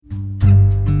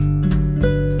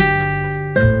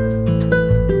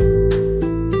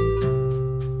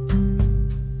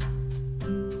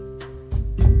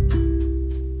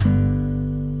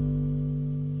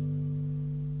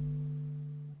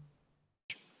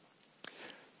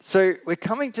So we're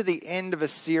coming to the end of a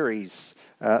series,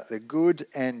 The Good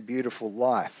and Beautiful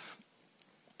Life.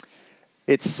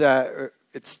 It's the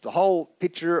whole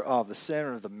picture of the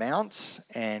Sermon on the Mount,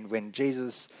 and when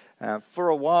Jesus, for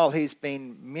a while, he's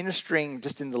been ministering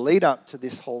just in the lead up to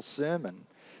this whole sermon.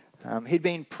 He'd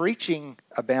been preaching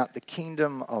about the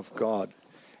kingdom of God.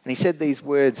 And he said these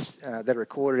words that are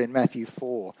recorded in Matthew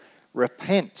 4.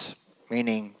 Repent,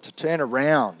 meaning to turn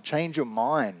around, change your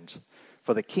mind,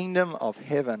 for the kingdom of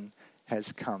heaven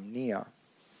has come near.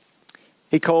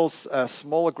 He calls a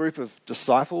smaller group of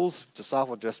disciples,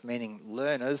 disciple just meaning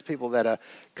learners, people that are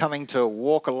coming to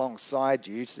walk alongside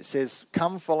you. It says,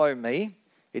 come follow me.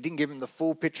 He didn't give them the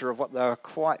full picture of what they were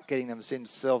quite getting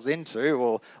themselves into,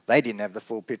 or they didn't have the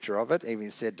full picture of it. He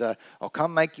even said, I'll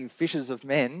come make you fishers of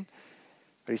men.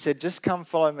 But he said, just come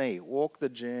follow me, walk the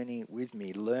journey with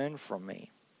me, learn from me.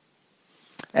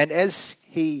 And as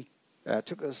he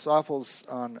took the disciples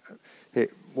on, he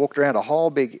walked around a whole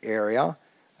big area.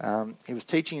 He was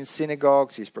teaching in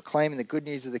synagogues. He was proclaiming the good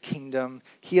news of the kingdom,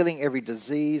 healing every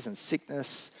disease and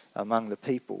sickness among the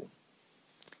people.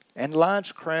 And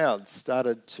large crowds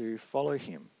started to follow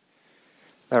him.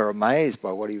 They were amazed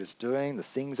by what he was doing, the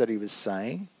things that he was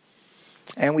saying.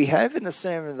 And we have in the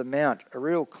Sermon on the Mount a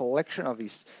real collection of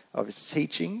his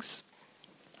teachings.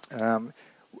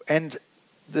 And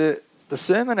the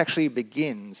sermon actually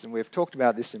begins, and we've talked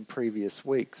about this in previous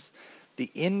weeks, the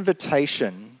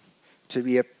invitation to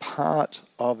be a part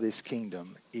of this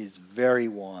kingdom is very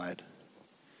wide.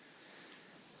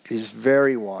 It is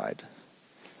very wide.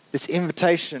 This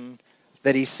invitation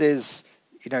that he says,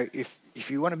 you know,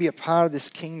 if you want to be a part of this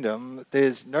kingdom,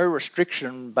 there's no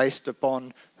restriction based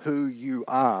upon who you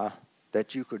are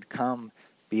that you could come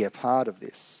be a part of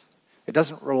this. It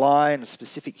doesn't rely on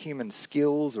specific human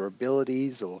skills or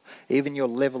abilities or even your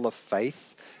level of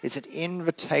faith. It's an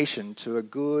invitation to a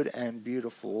good and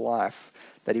beautiful life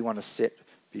that he wants to set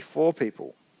before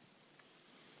people.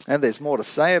 And there's more to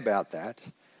say about that.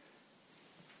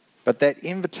 But that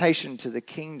invitation to the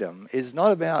kingdom is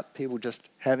not about people just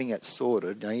having it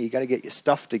sorted. You know, you've got to get your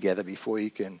stuff together before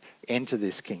you can enter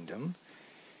this kingdom.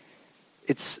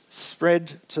 It's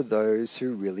spread to those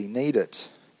who really need it.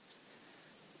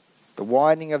 The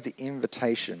widening of the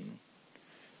invitation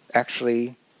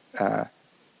actually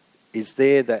is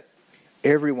there that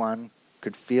everyone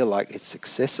could feel like it's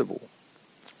accessible.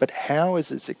 But how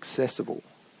is it accessible?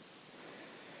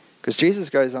 Because Jesus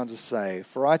goes on to say,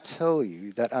 for I tell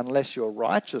you that unless your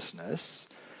righteousness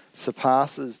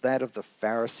surpasses that of the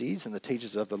Pharisees and the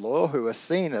teachers of the law, who are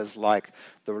seen as like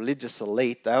the religious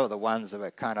elite, they were the ones that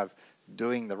were kind of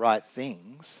doing the right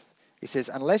things. He says,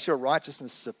 unless your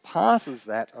righteousness surpasses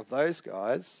that of those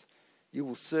guys, you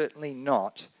will certainly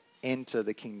not enter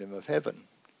the kingdom of heaven.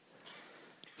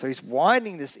 So he's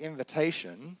widening this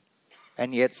invitation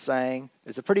and yet saying,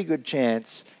 there's a pretty good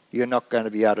chance you're not going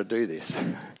to be able to do this.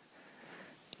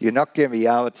 You're not going to be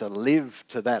able to live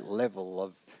to that level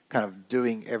of kind of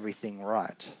doing everything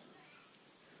right.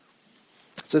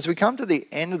 So as we come to the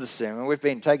end of the sermon, we've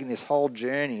been taking this whole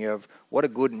journey of what a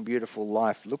good and beautiful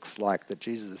life looks like that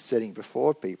Jesus is setting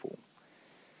before people.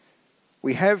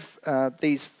 We have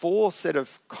these four set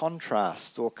of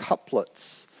contrasts or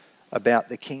couplets about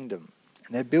the kingdom,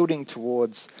 and they're building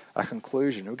towards a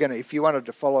conclusion. We're going to, if you wanted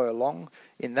to follow along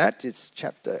in that, it's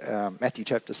Matthew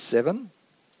chapter 7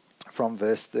 from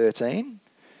verse 13.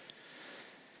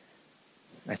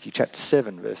 Matthew chapter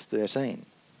 7, verse 13.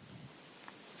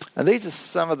 And these are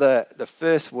some of the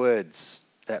first words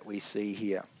that we see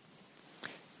here.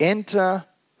 Enter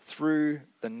through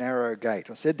the narrow gate.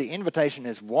 I said the invitation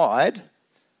is wide,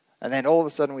 and then all of a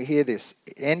sudden we hear this.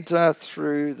 Enter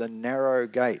through the narrow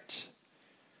gate.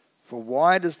 For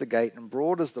wide is the gate and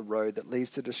broad is the road that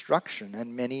leads to destruction,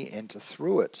 and many enter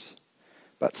through it.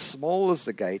 But small is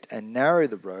the gate and narrow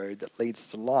the road that leads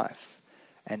to life,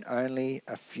 and only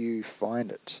a few find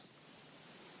it.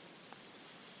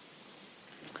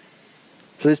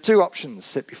 So there's two options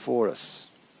set before us.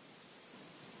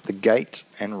 The gate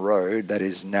and road that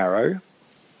is narrow.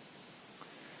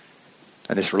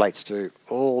 And this relates to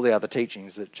all the other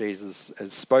teachings that Jesus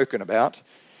has spoken about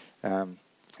in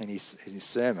his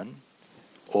sermon.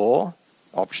 Or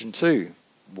option two,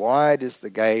 wide is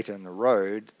the gate and the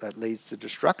road that leads to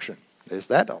destruction. There's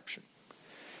that option.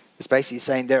 It's basically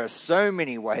saying there are so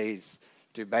many ways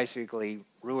to basically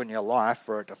ruin your life,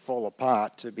 for it to fall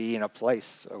apart, to be in a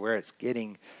place where it's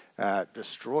getting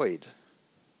destroyed.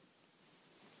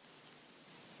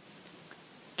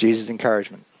 Jesus'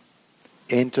 encouragement.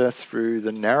 Enter through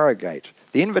the narrow gate.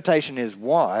 The invitation is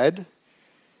wide.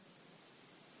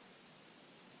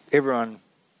 Everyone,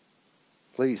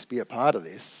 please be a part of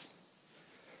this.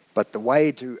 But the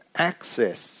way to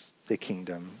access the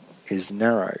kingdom is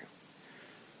narrow.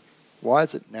 Why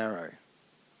is it narrow?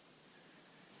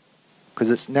 Because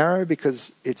it's narrow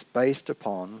because it's based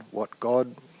upon what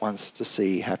God wants to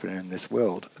see happen in this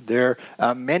world. There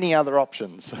are many other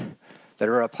options that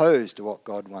are opposed to what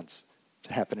God wants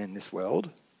to happen in this world.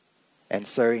 And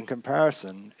so in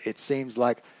comparison, it seems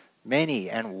like many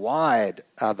and wide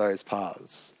are those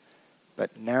paths.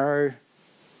 But narrow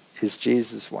is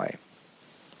Jesus' way.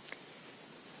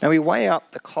 Now we weigh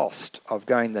up the cost of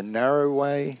going the narrow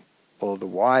way or the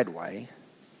wide way.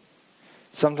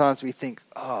 Sometimes we think,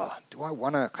 do I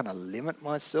want to kind of limit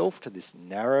myself to this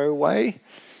narrow way?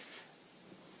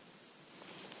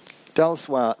 Dallas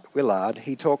Willard,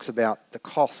 he talks about the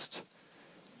cost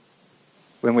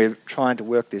when we're trying to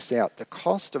work this out, the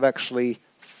cost of actually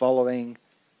following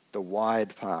the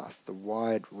wide path, the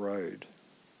wide road,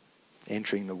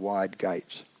 entering the wide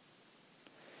gate.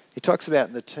 He talks about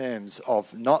in the terms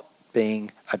of not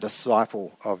being a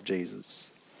disciple of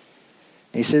Jesus.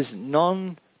 He says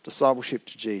non-discipleship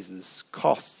to Jesus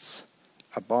costs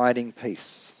abiding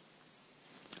peace,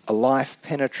 a life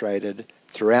penetrated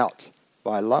throughout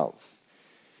by love.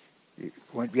 You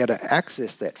won't be able to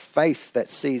access that faith that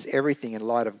sees everything in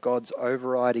light of God's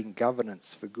overriding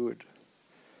governance for good.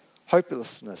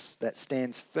 Hopelessness that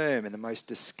stands firm in the most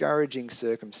discouraging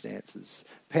circumstances.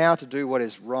 Power to do what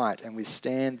is right and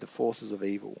withstand the forces of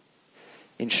evil.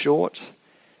 In short,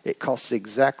 it costs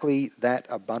exactly that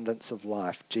abundance of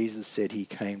life Jesus said he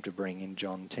came to bring in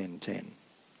John 10:10.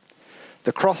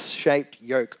 The cross-shaped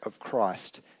yoke of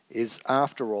Christ is,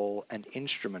 after all, an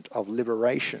instrument of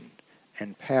liberation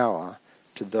and power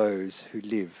to those who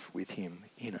live with him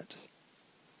in it.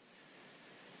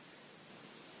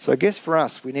 So I guess for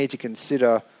us, we need to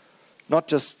consider not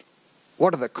just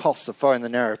what are the costs of following the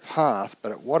narrow path,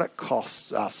 but what it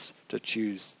costs us to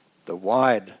choose the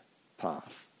wide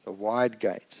path, the wide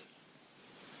gate.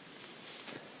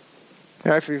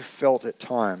 You know, if you've felt at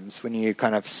times when you're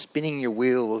kind of spinning your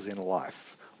wheels in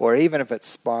life, or even if it's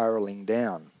spiraling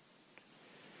down.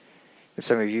 If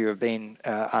some of you have been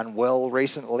unwell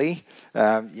recently,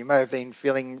 you may have been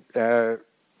feeling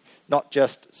not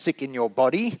just sick in your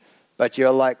body, but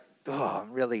you're like,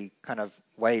 I'm really kind of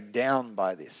weighed down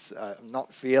by this. I'm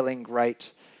not feeling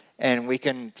great. And we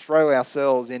can throw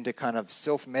ourselves into kind of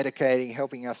self-medicating,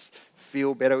 helping us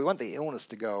feel better. We want the illness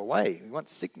to go away. We want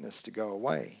sickness to go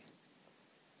away.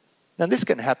 Now, this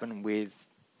can happen with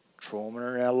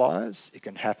trauma in our lives. It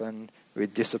can happen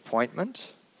with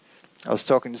disappointment. I was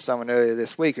talking to someone earlier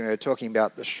this week, and we were talking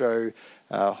about the show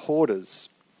Hoarders,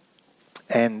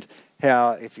 and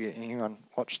how, if anyone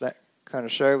watched that kind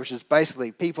of show, which is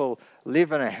basically people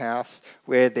live in a house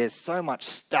where there's so much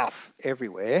stuff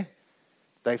everywhere,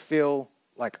 they feel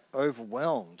like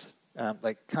overwhelmed.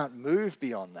 They can't move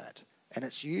beyond that. And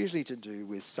it's usually to do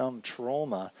with some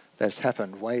trauma that's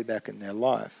happened way back in their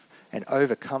life. And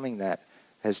overcoming that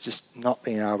has just not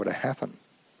been able to happen.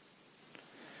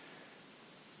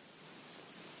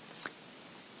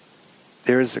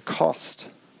 There is a cost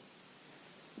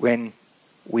when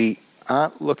we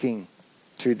aren't looking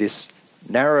to this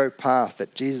narrow path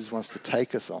that Jesus wants to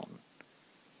take us on.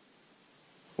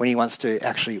 When he wants to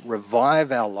actually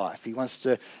revive our life. He wants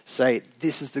to say,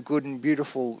 this is the good and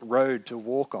beautiful road to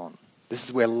walk on. This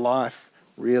is where life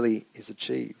really is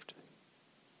achieved.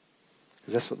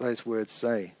 Because that's what those words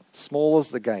say. Small is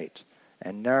the gate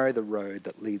and narrow the road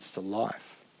that leads to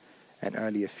life, and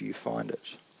only a few find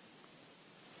it.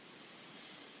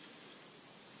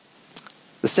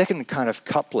 The second kind of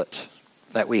couplet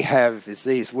that we have is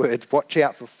these words: watch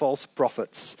out for false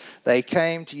prophets. They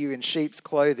came to you in sheep's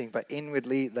clothing, but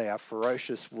inwardly they are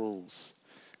ferocious wolves.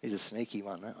 He's a sneaky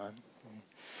one, that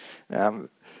one.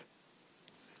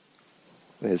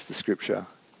 There's the scripture.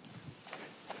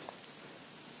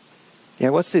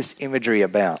 What's this imagery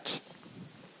about?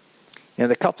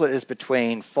 The couplet is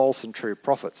between false and true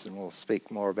prophets, and we'll speak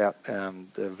more about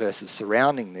the verses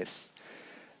surrounding this.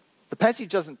 The passage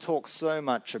doesn't talk so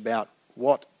much about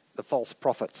what the false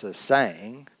prophets are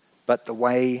saying, but the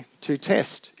way to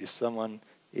test if someone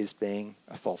is being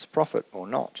a false prophet or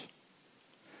not.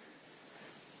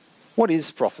 What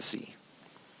is prophecy?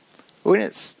 Well, in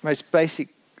its most basic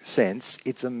sense,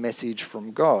 it's a message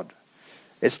from God.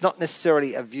 It's not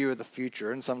necessarily a view of the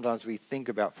future, and sometimes we think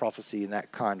about prophecy in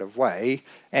that kind of way.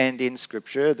 And in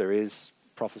Scripture, there is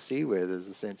prophecy where there's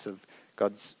a sense of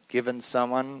God's given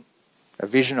someone a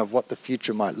vision of what the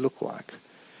future might look like.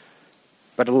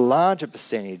 But a larger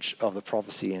percentage of the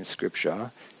prophecy in Scripture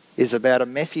is about a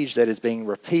message that is being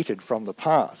repeated from the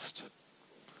past,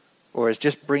 or is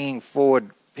just bringing forward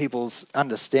people's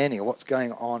understanding of what's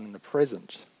going on in the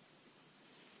present.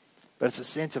 but it's a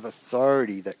sense of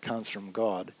authority that comes from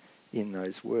God in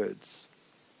those words.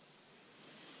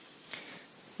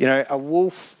 You know, a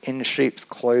wolf in sheep's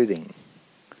clothing.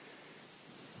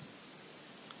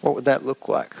 What would that look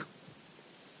like?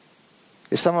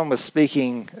 If someone was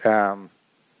speaking,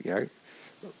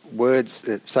 words,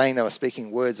 saying they were speaking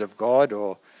words of God,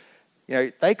 or,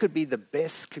 they could be the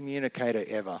best communicator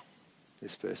ever,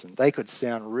 this person. They could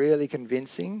sound really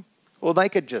convincing, or they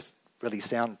could just really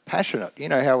sound passionate. You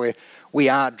know how we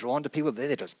are drawn to people,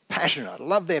 they're just passionate. I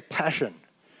love their passion.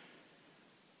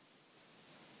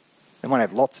 They might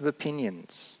have lots of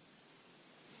opinions.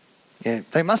 Yeah,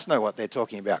 they must know what they're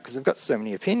talking about because they've got so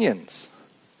many opinions.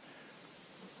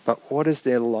 But what is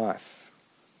their life?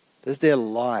 Does their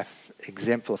life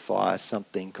exemplify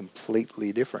something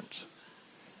completely different?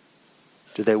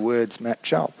 Do their words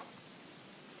match up?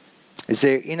 Is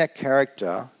their inner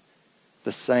character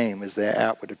the same as their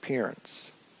outward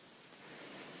appearance?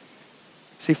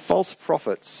 See, false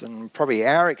prophets, and probably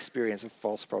our experience of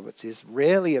false prophets, is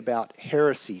rarely about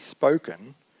heresy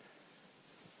spoken,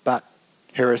 but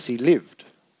heresy lived,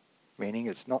 meaning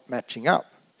it's not matching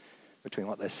up between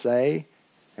what they say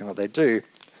and what they do.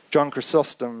 John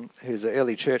Chrysostom, who's an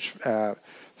early church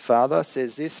father,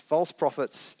 says this: false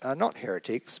prophets are not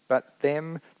heretics, but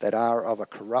them that are of a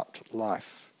corrupt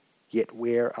life, yet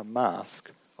wear a mask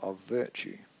of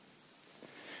virtue.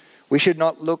 We should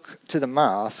not look to the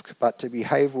mask, but to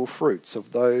behavioural fruits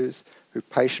of those who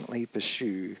patiently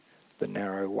pursue the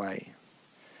narrow way.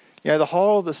 You know, the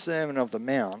whole of the Sermon of the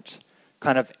Mount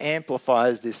kind of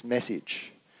amplifies this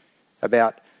message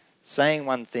about saying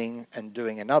one thing and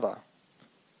doing another.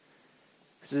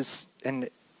 And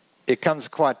it comes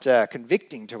quite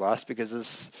convicting to us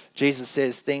because Jesus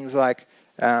says things like,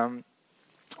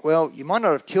 well, you might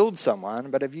not have killed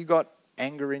someone, but have you got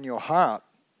anger in your heart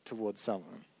towards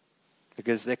someone?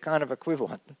 Because they're kind of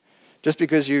equivalent. Just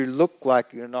because you look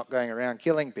like you're not going around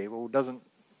killing people doesn't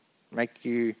make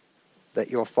you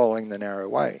that you're following the narrow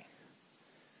way.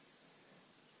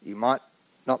 You might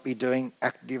not be doing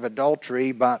active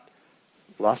adultery, but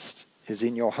lust is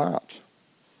in your heart.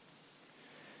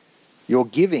 Your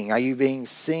giving, are you being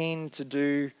seen to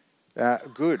do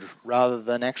good rather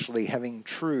than actually having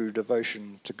true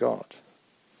devotion to God?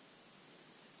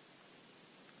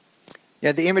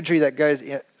 The imagery that goes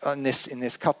in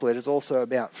this couplet is also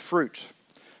about fruit.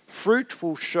 Fruit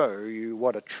will show you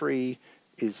what a tree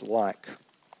is like.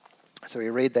 So we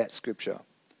read that scripture.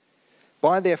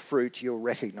 By their fruit you'll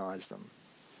recognise them.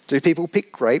 Do people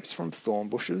pick grapes from thorn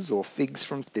bushes or figs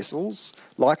from thistles?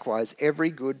 Likewise, every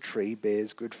good tree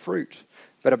bears good fruit,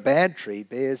 but a bad tree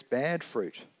bears bad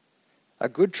fruit. A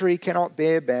good tree cannot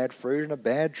bear bad fruit, and a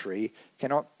bad tree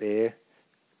cannot bear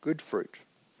good fruit.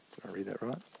 Did I read that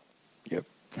right? Yep.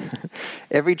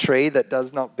 Every tree that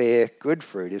does not bear good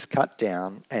fruit is cut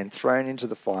down and thrown into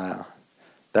the fire.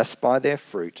 Thus by their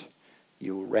fruit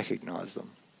you will recognise them.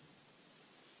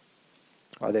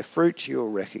 By their fruit you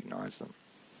will recognise them.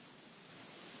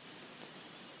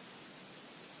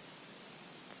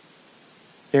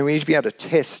 And we need to be able to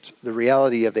test the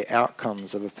reality of the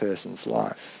outcomes of a person's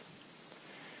life.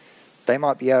 They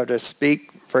might be able to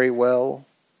speak very well.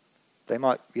 They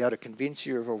might be able to convince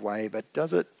you of a way, but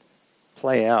does it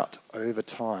play out over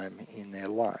time in their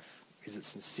life? Is it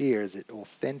sincere? Is it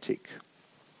authentic?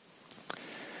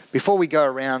 Before we go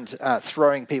around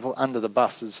throwing people under the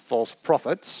bus as false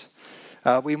prophets,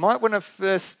 we might want to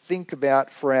first think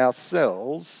about for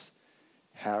ourselves,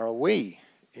 how are we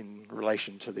in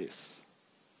relation to this?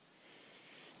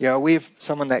 We're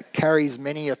someone that carries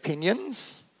many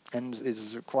opinions and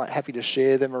is quite happy to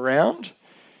share them around,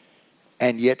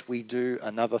 and yet we do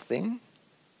another thing.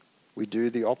 We do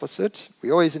the opposite.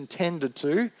 We always intended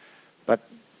to, but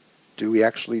do we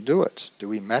actually do it? Do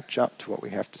we match up to what we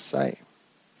have to say?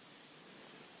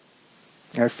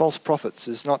 False prophets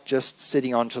is not just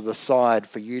sitting onto the side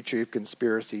for YouTube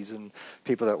conspiracies and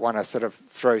people that want to sort of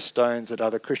throw stones at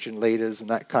other Christian leaders and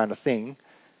that kind of thing.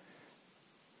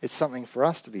 It's something for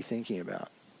us to be thinking about.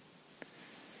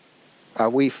 Are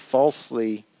we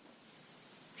falsely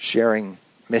sharing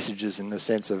messages in the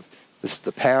sense of this is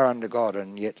the power under God,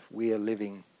 and yet we are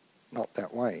living not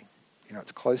that way?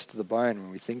 It's close to the bone when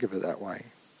we think of it that way.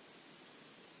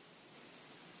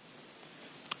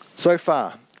 So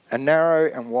far, a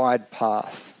narrow and wide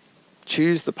path.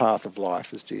 Choose the path of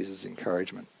life is Jesus'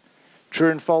 encouragement.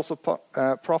 True and false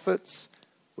prophets,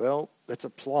 well, let's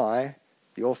apply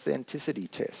the authenticity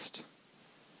test.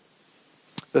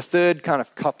 The third kind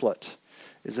of couplet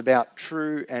is about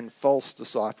true and false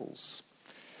disciples.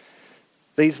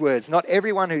 These words, not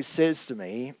everyone who says to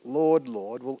me, Lord,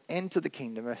 Lord, will enter the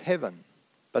kingdom of heaven,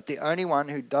 but the only one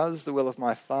who does the will of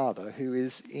my Father who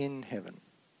is in heaven.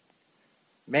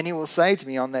 Many will say to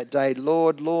me on that day,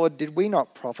 Lord, Lord, did we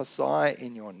not prophesy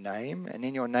in your name, and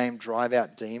in your name drive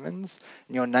out demons,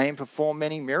 in your name perform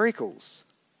many miracles?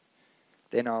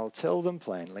 Then I'll tell them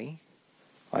plainly,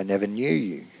 I never knew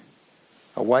you.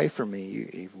 Away from me, you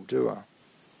evildoer.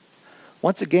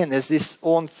 Once again, there's this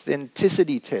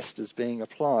authenticity test is being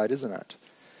applied, isn't it?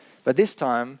 But this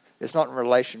time, it's not in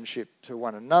relationship to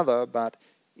one another, but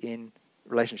in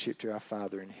relationship to our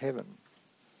Father in heaven.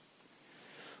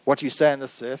 What you say on the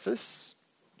surface,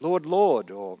 Lord,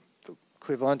 Lord, or the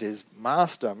equivalent is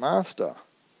Master, Master,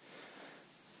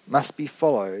 must be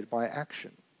followed by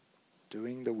action,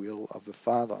 doing the will of the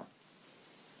Father.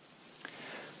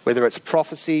 Whether it's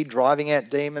prophecy, driving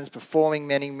out demons, performing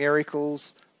many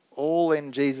miracles, all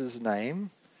in Jesus'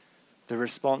 name, the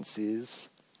response is,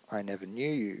 I never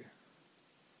knew you.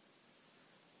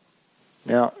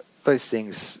 Now, those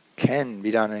things can be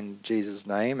done in Jesus'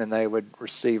 name and they would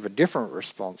receive a different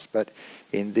response. But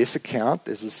in this account,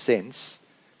 there's a sense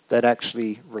that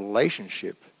actually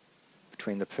relationship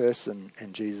between the person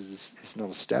and Jesus is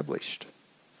not established.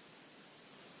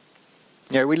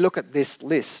 You know, we look at this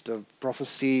list of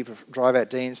prophecy, drive out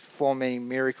demons, perform many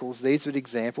miracles. These would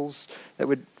examples that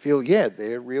would feel, yeah,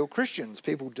 they're real Christians,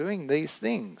 people doing these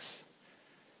things.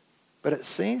 But it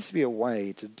seems to be a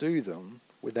way to do them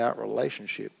without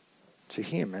relationship to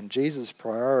him. And Jesus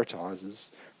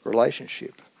prioritizes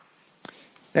relationship.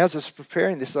 Now, as I was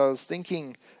preparing this, I was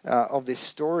thinking of this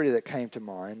story that came to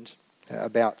mind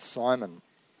about Simon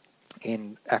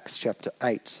in Acts chapter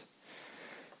 8.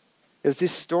 There's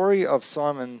this story of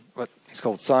Simon, he's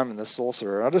called Simon the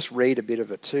sorcerer. I'll just read a bit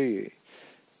of it to you.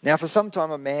 Now, for some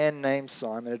time, a man named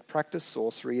Simon had practiced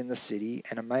sorcery in the city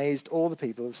and amazed all the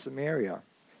people of Samaria.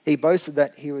 He boasted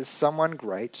that he was someone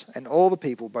great, and all the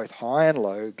people, both high and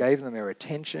low, gave them their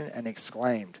attention and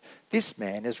exclaimed, "This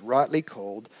man is rightly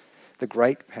called the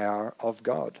great power of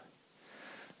God."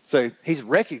 So he's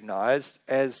recognized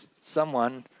as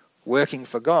someone working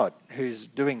for God, who's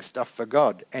doing stuff for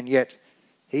God, and yet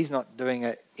he's not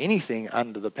doing anything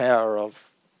under the power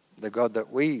of the God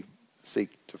that we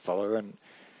seek to follow, and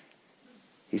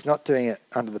he's not doing it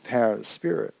under the power of the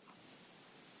Spirit.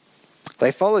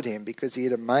 They followed him because he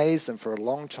had amazed them for a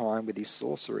long time with his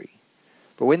sorcery.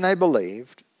 But when they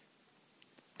believed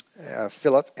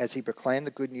Philip, as he proclaimed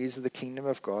the good news of the kingdom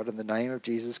of God in the name of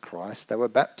Jesus Christ, they were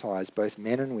baptized, both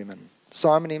men and women.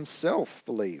 Simon himself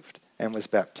believed and was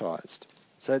baptized.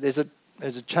 So there's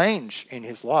a change in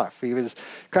his life. He was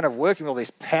kind of working with all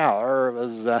this power. It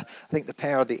was, I think, the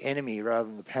power of the enemy rather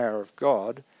than the power of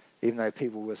God, even though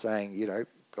people were saying, you know,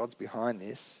 God's behind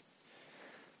this.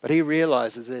 But he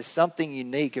realized that there's something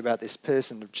unique about this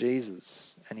person of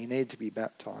Jesus, and he needed to be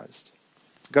baptized.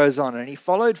 It goes on, and he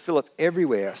followed Philip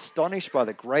everywhere, astonished by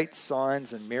the great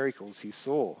signs and miracles he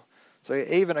saw. So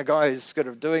even a guy who's sort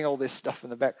of doing all this stuff in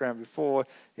the background before,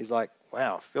 he's like,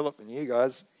 wow, Philip and you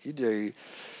guys, you do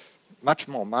much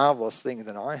more marvelous things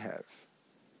than I have.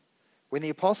 When the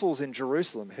apostles in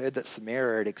Jerusalem heard that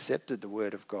Samaria had accepted the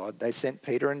word of God, they sent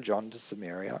Peter and John to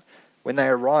Samaria. When they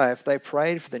arrived, they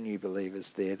prayed for the new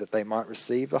believers there that they might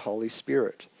receive the Holy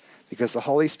Spirit, because the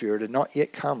Holy Spirit had not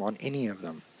yet come on any of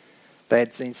them. They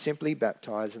had been simply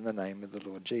baptized in the name of the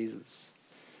Lord Jesus.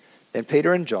 Then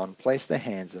Peter and John placed their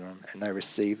hands on them and they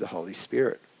received the Holy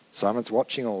Spirit. Simon's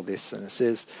watching all this, and it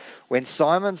says, when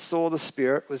Simon saw the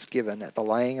Spirit was given at the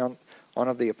laying on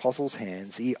of the apostles'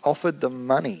 hands, he offered them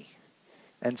money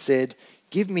and said,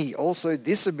 give me also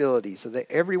this ability so that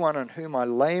everyone on whom I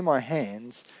lay my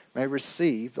hands may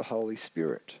receive the Holy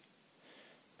Spirit.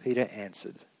 Peter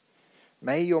answered,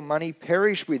 may your money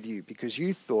perish with you because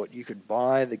you thought you could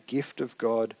buy the gift of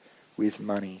God with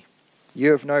money.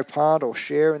 You have no part or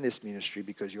share in this ministry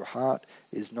because your heart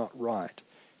is not right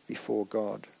before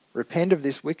God. Repent of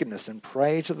this wickedness and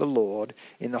pray to the Lord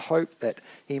in the hope that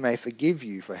he may forgive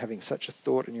you for having such a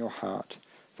thought in your heart.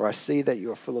 For I see that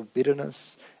you are full of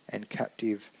bitterness and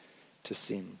captive to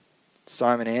sin.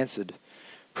 Simon answered,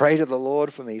 pray to the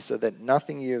Lord for me so that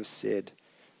nothing you have said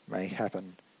may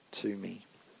happen to me.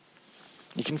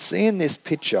 You can see in this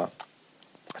picture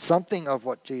something of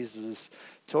what Jesus is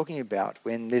talking about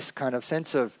when this kind of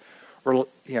sense of,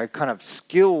 kind of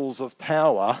skills of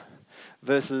power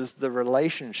versus the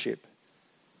relationship.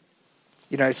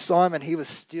 You know, Simon, he was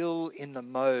still in the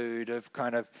mode of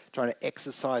kind of trying to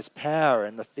exercise power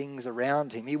and the things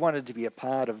around him. He wanted to be a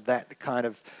part of that kind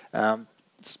of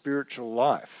spiritual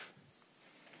life.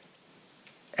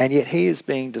 And yet he is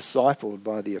being discipled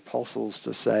by the apostles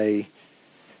to say,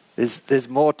 there's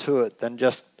more to it than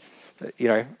just,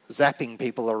 zapping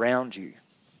people around you.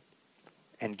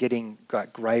 and getting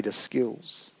greater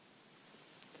skills.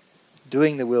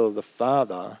 Doing the will of the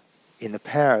Father in the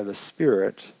power of the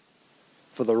Spirit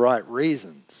for the right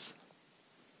reasons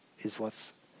is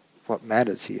what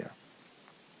matters here.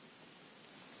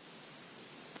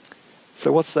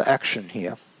 So what's the action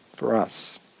here for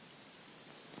us?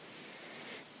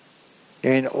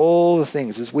 In all the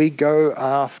things, as we go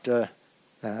after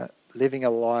living a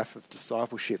life of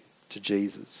discipleship to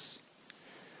Jesus,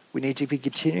 we need to be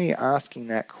continually asking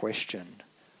that question,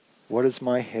 what is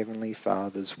my Heavenly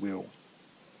Father's will?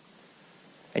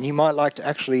 And you might like to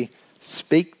actually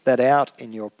speak that out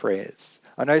in your prayers.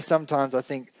 I know sometimes I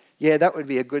think, yeah, that would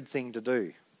be a good thing to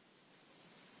do,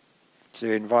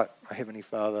 to invite my Heavenly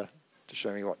Father to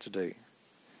show me what to do.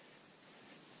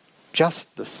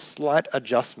 Just the slight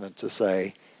adjustment to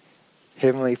say,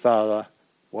 Heavenly Father,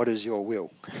 what is your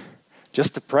will?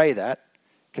 Just to pray that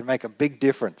can make a big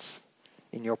difference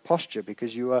in your posture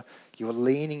because you're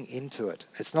leaning into it.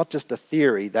 It's not just a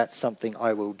theory, that's something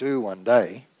I will do one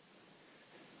day.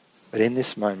 But in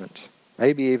this moment,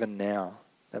 maybe even now,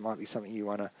 that might be something you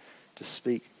want to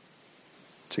speak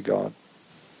to God.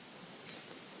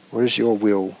 What is your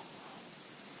will,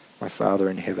 my Father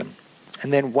in heaven?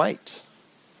 And then wait.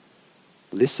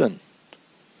 Listen.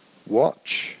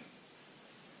 Watch.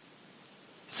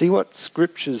 See what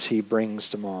scriptures he brings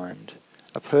to mind.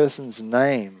 A person's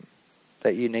name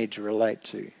that you need to relate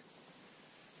to.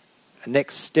 A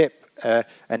next step,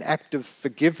 an act of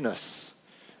forgiveness,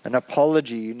 an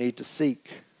apology you need to seek.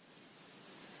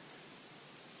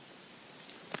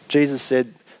 Jesus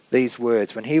said these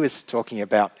words when he was talking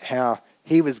about how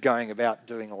he was going about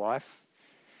doing life.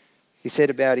 He said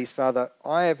about his Father,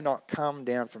 I have not come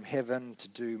down from heaven to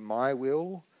do my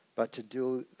will, but to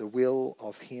do the will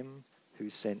of him who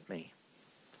sent me.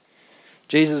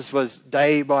 Jesus was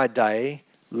day by day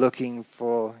looking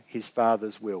for his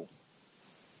Father's will.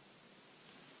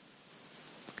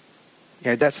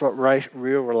 That's what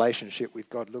real relationship with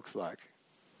God looks like.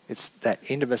 It's that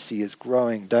intimacy is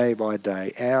growing day by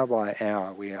day, hour by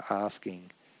hour. We are asking,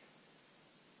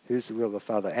 who's the will of the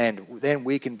Father? And then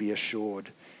we can be assured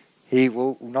he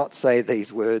will not say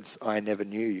these words, I never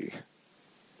knew you.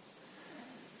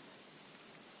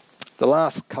 The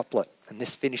last couplet, and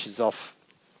this finishes off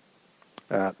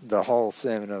the whole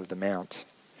Sermon of the Mount.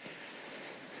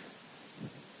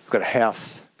 We've got a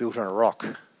house built on a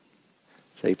rock.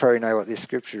 So you probably know what this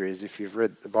scripture is if you've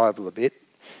read the Bible a bit.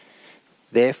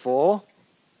 Therefore,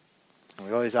 and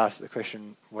we always ask the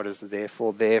question, what is the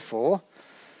therefore? Therefore.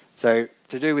 So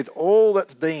to do with all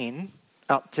that's been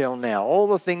up till now, all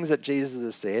the things that Jesus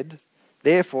has said,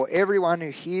 therefore everyone who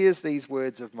hears these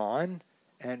words of mine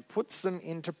and puts them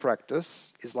into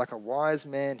practice is like a wise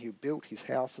man who built his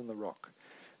house on the rock.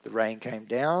 The rain came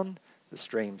down, the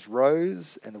streams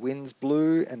rose, and the winds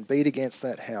blew and beat against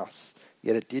that house.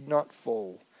 Yet it did not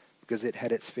fall, because it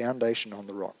had its foundation on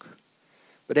the rock.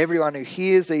 But everyone who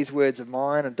hears these words of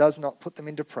mine and does not put them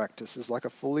into practice is like a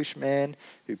foolish man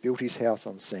who built his house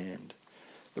on sand.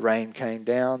 The rain came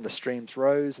down, the streams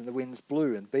rose, and the winds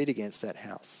blew and beat against that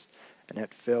house, and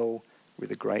it fell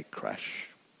with a great crash.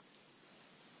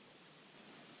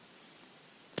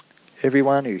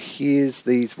 Everyone who hears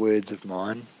these words of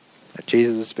mine that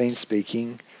Jesus has been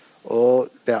speaking, all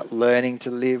about learning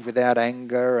to live without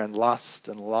anger and lust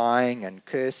and lying and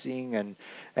cursing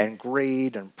and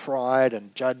greed and pride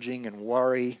and judging and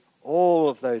worry, all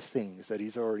of those things that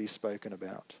he's already spoken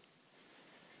about.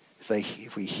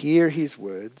 If we hear his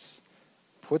words,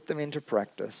 put them into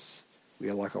practice, we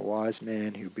are like a wise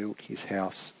man who built his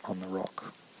house on the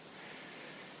rock.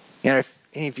 If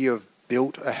any of you have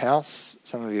built a house,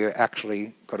 some of you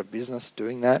actually got a business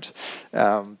doing that,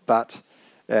 but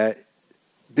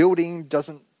building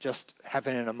doesn't just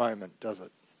happen in a moment, does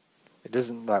it? It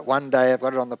doesn't like one day I've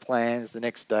got it on the plans, the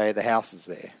next day the house is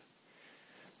there.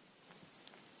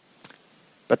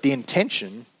 But the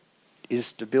intention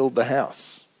is to build the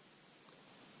house.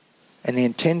 And the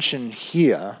intention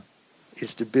here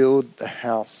is to build the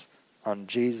house on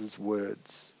Jesus'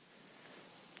 words,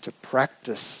 to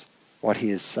practice what he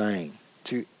is saying,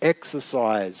 to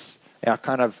exercise our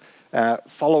kind of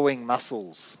following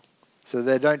muscles. So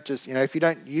they don't just, if you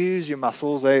don't use your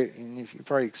muscles, and if you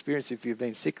probably experienced if you've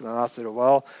been sick in the last little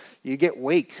while, you get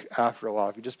weak after a while.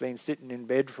 If you've just been sitting in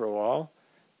bed for a while,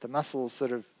 the muscles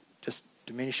sort of just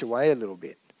diminish away a little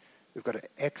bit. We've got to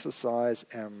exercise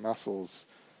our muscles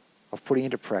of putting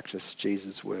into practice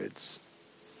Jesus' words.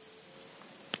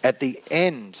 At the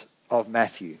end of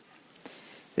Matthew,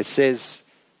 it says,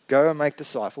 go and make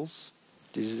disciples.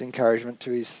 Jesus' encouragement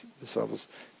to his disciples.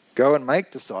 Go and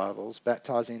make disciples,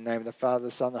 baptizing in the name of the Father,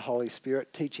 the Son, and the Holy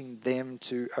Spirit, teaching them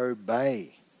to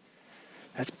obey.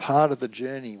 That's part of the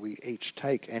journey we each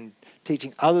take, and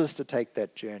teaching others to take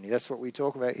that journey. That's what we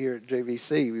talk about here at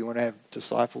GVC. We want to have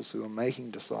disciples who are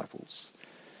making disciples.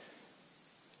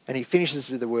 And he finishes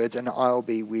with the words, and I'll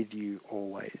be with you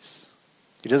always.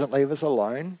 He doesn't leave us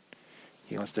alone.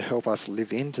 He wants to help us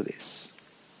live into this.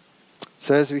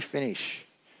 So as we finish,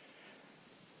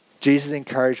 Jesus'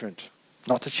 encouragement,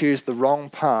 not to choose the wrong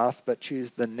path, but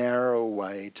choose the narrow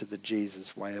way to the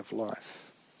Jesus way of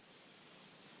life.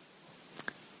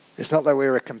 It's not that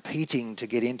we're competing to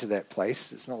get into that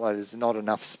place. It's not like there's not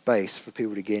enough space for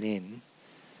people to get in.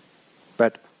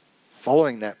 But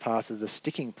following that path is the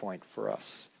sticking point for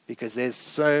us, because there's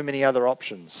so many other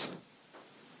options.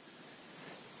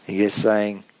 He is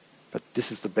saying, but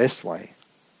this is the best way.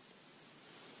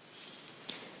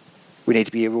 We need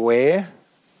to be aware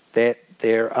that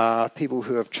there are people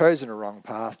who have chosen a wrong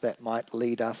path that might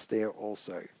lead us there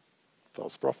also.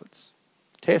 False prophets.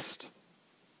 Test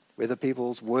whether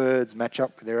people's words match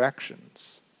up with their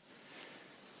actions.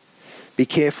 Be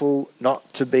careful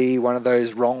not to be one of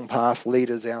those wrong path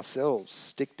leaders ourselves.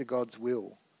 Stick to God's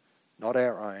will, not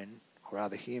our own or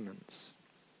other humans.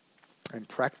 And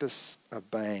practice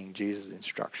obeying Jesus'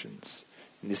 instructions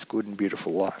in this good and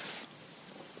beautiful life.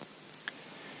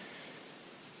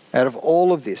 Out of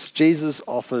all of this, Jesus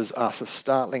offers us a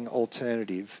startling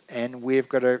alternative, and we've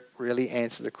got to really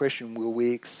answer the question, will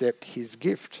we accept his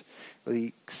gift? Will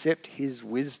we accept his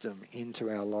wisdom into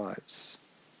our lives?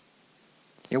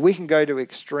 You know, we can go to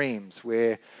extremes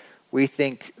where we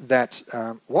think that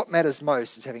what matters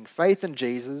most is having faith in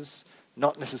Jesus,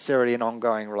 not necessarily an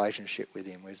ongoing relationship with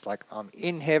him. It's like, I'm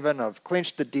in heaven, I've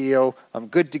clinched the deal, I'm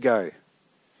good to go.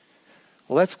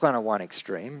 Well, that's kind of one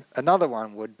extreme. Another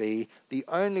one would be the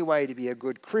only way to be a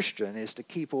good Christian is to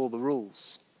keep all the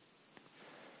rules.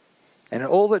 And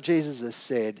all that Jesus has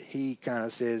said, he kind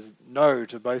of says no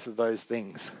to both of those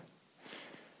things.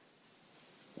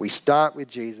 We start with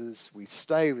Jesus, we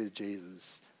stay with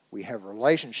Jesus, we have a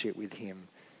relationship with him,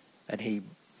 and he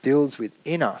builds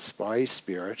within us by his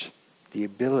Spirit the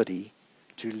ability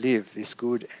to live this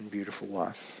good and beautiful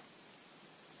life.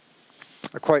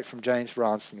 A quote from James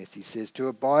Ryan Smith, he says, "To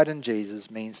abide in Jesus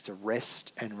means to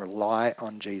rest and rely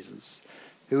on Jesus,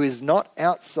 who is not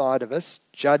outside of us,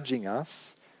 judging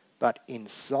us, but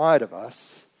inside of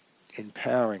us,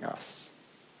 empowering us.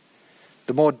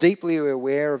 The more deeply we're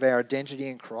aware of our identity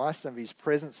in Christ and of his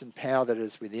presence and power that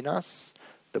is within us,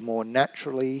 the more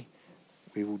naturally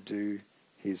we will do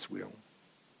his will."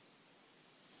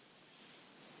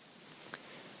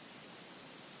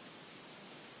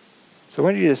 So I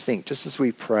want you to think, just as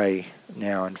we pray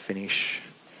now and finish,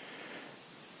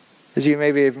 as you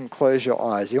maybe even close your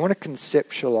eyes, you want to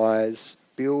conceptualize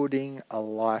building a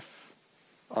life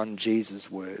on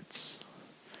Jesus' words.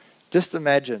 Just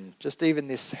imagine, just even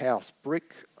this house,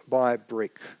 brick by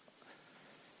brick,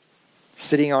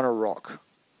 sitting on a rock,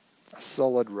 a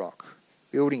solid rock,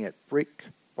 building it brick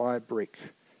by brick,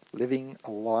 living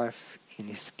a life in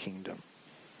his kingdom.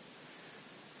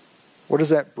 What does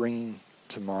that bring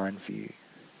to mind for you?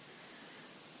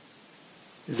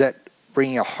 Is that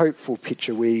bringing a hopeful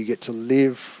picture where you get to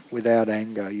live without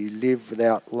anger, you live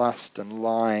without lust and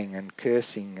lying and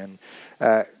cursing and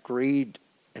greed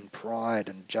and pride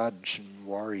and judge and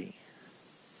worry?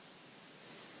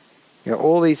 You know,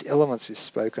 all these elements we've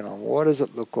spoken on, what does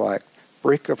it look like,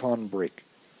 brick upon brick,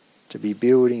 to be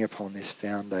building upon this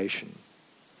foundation?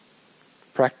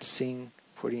 Practicing,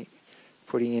 putting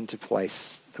into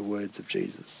place the words of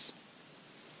Jesus.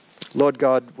 Lord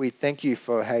God, we thank you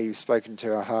for how you've spoken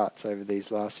to our hearts over these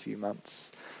last few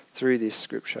months through this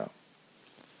scripture.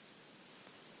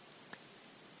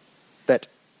 That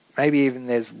maybe even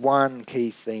there's one key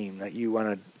theme that you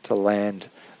wanted to land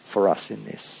for us in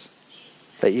this,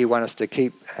 that you want us to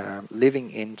keep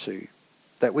living into,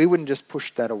 that we wouldn't just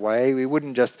push that away, we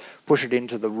wouldn't just push it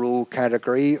into the rule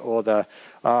category or the,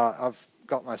 I've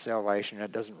got my salvation,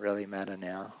 it doesn't really matter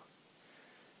now.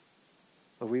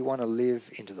 But we want to live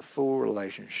into the full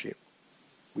relationship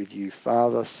with you,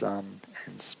 Father, Son,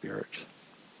 and Spirit.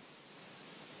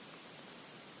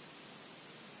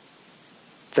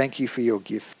 Thank you for your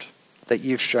gift, that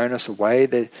you've shown us a way.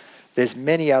 There's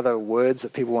many other words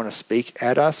that people want to speak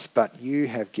at us, but you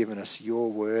have given us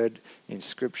your word in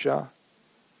Scripture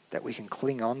that we can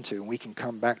cling on to and we can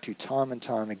come back to time and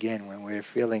time again when we're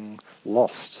feeling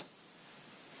lost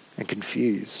and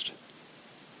confused.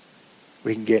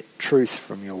 We can get truth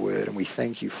from your word, and we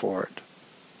thank you for it.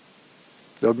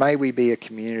 Lord, may we be a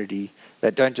community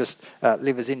that don't just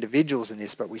live as individuals in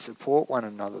this, but we support one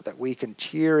another, that we can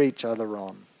cheer each other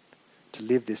on to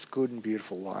live this good and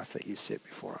beautiful life that you set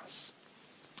before us.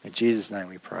 In Jesus' name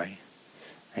we pray.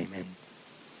 Amen.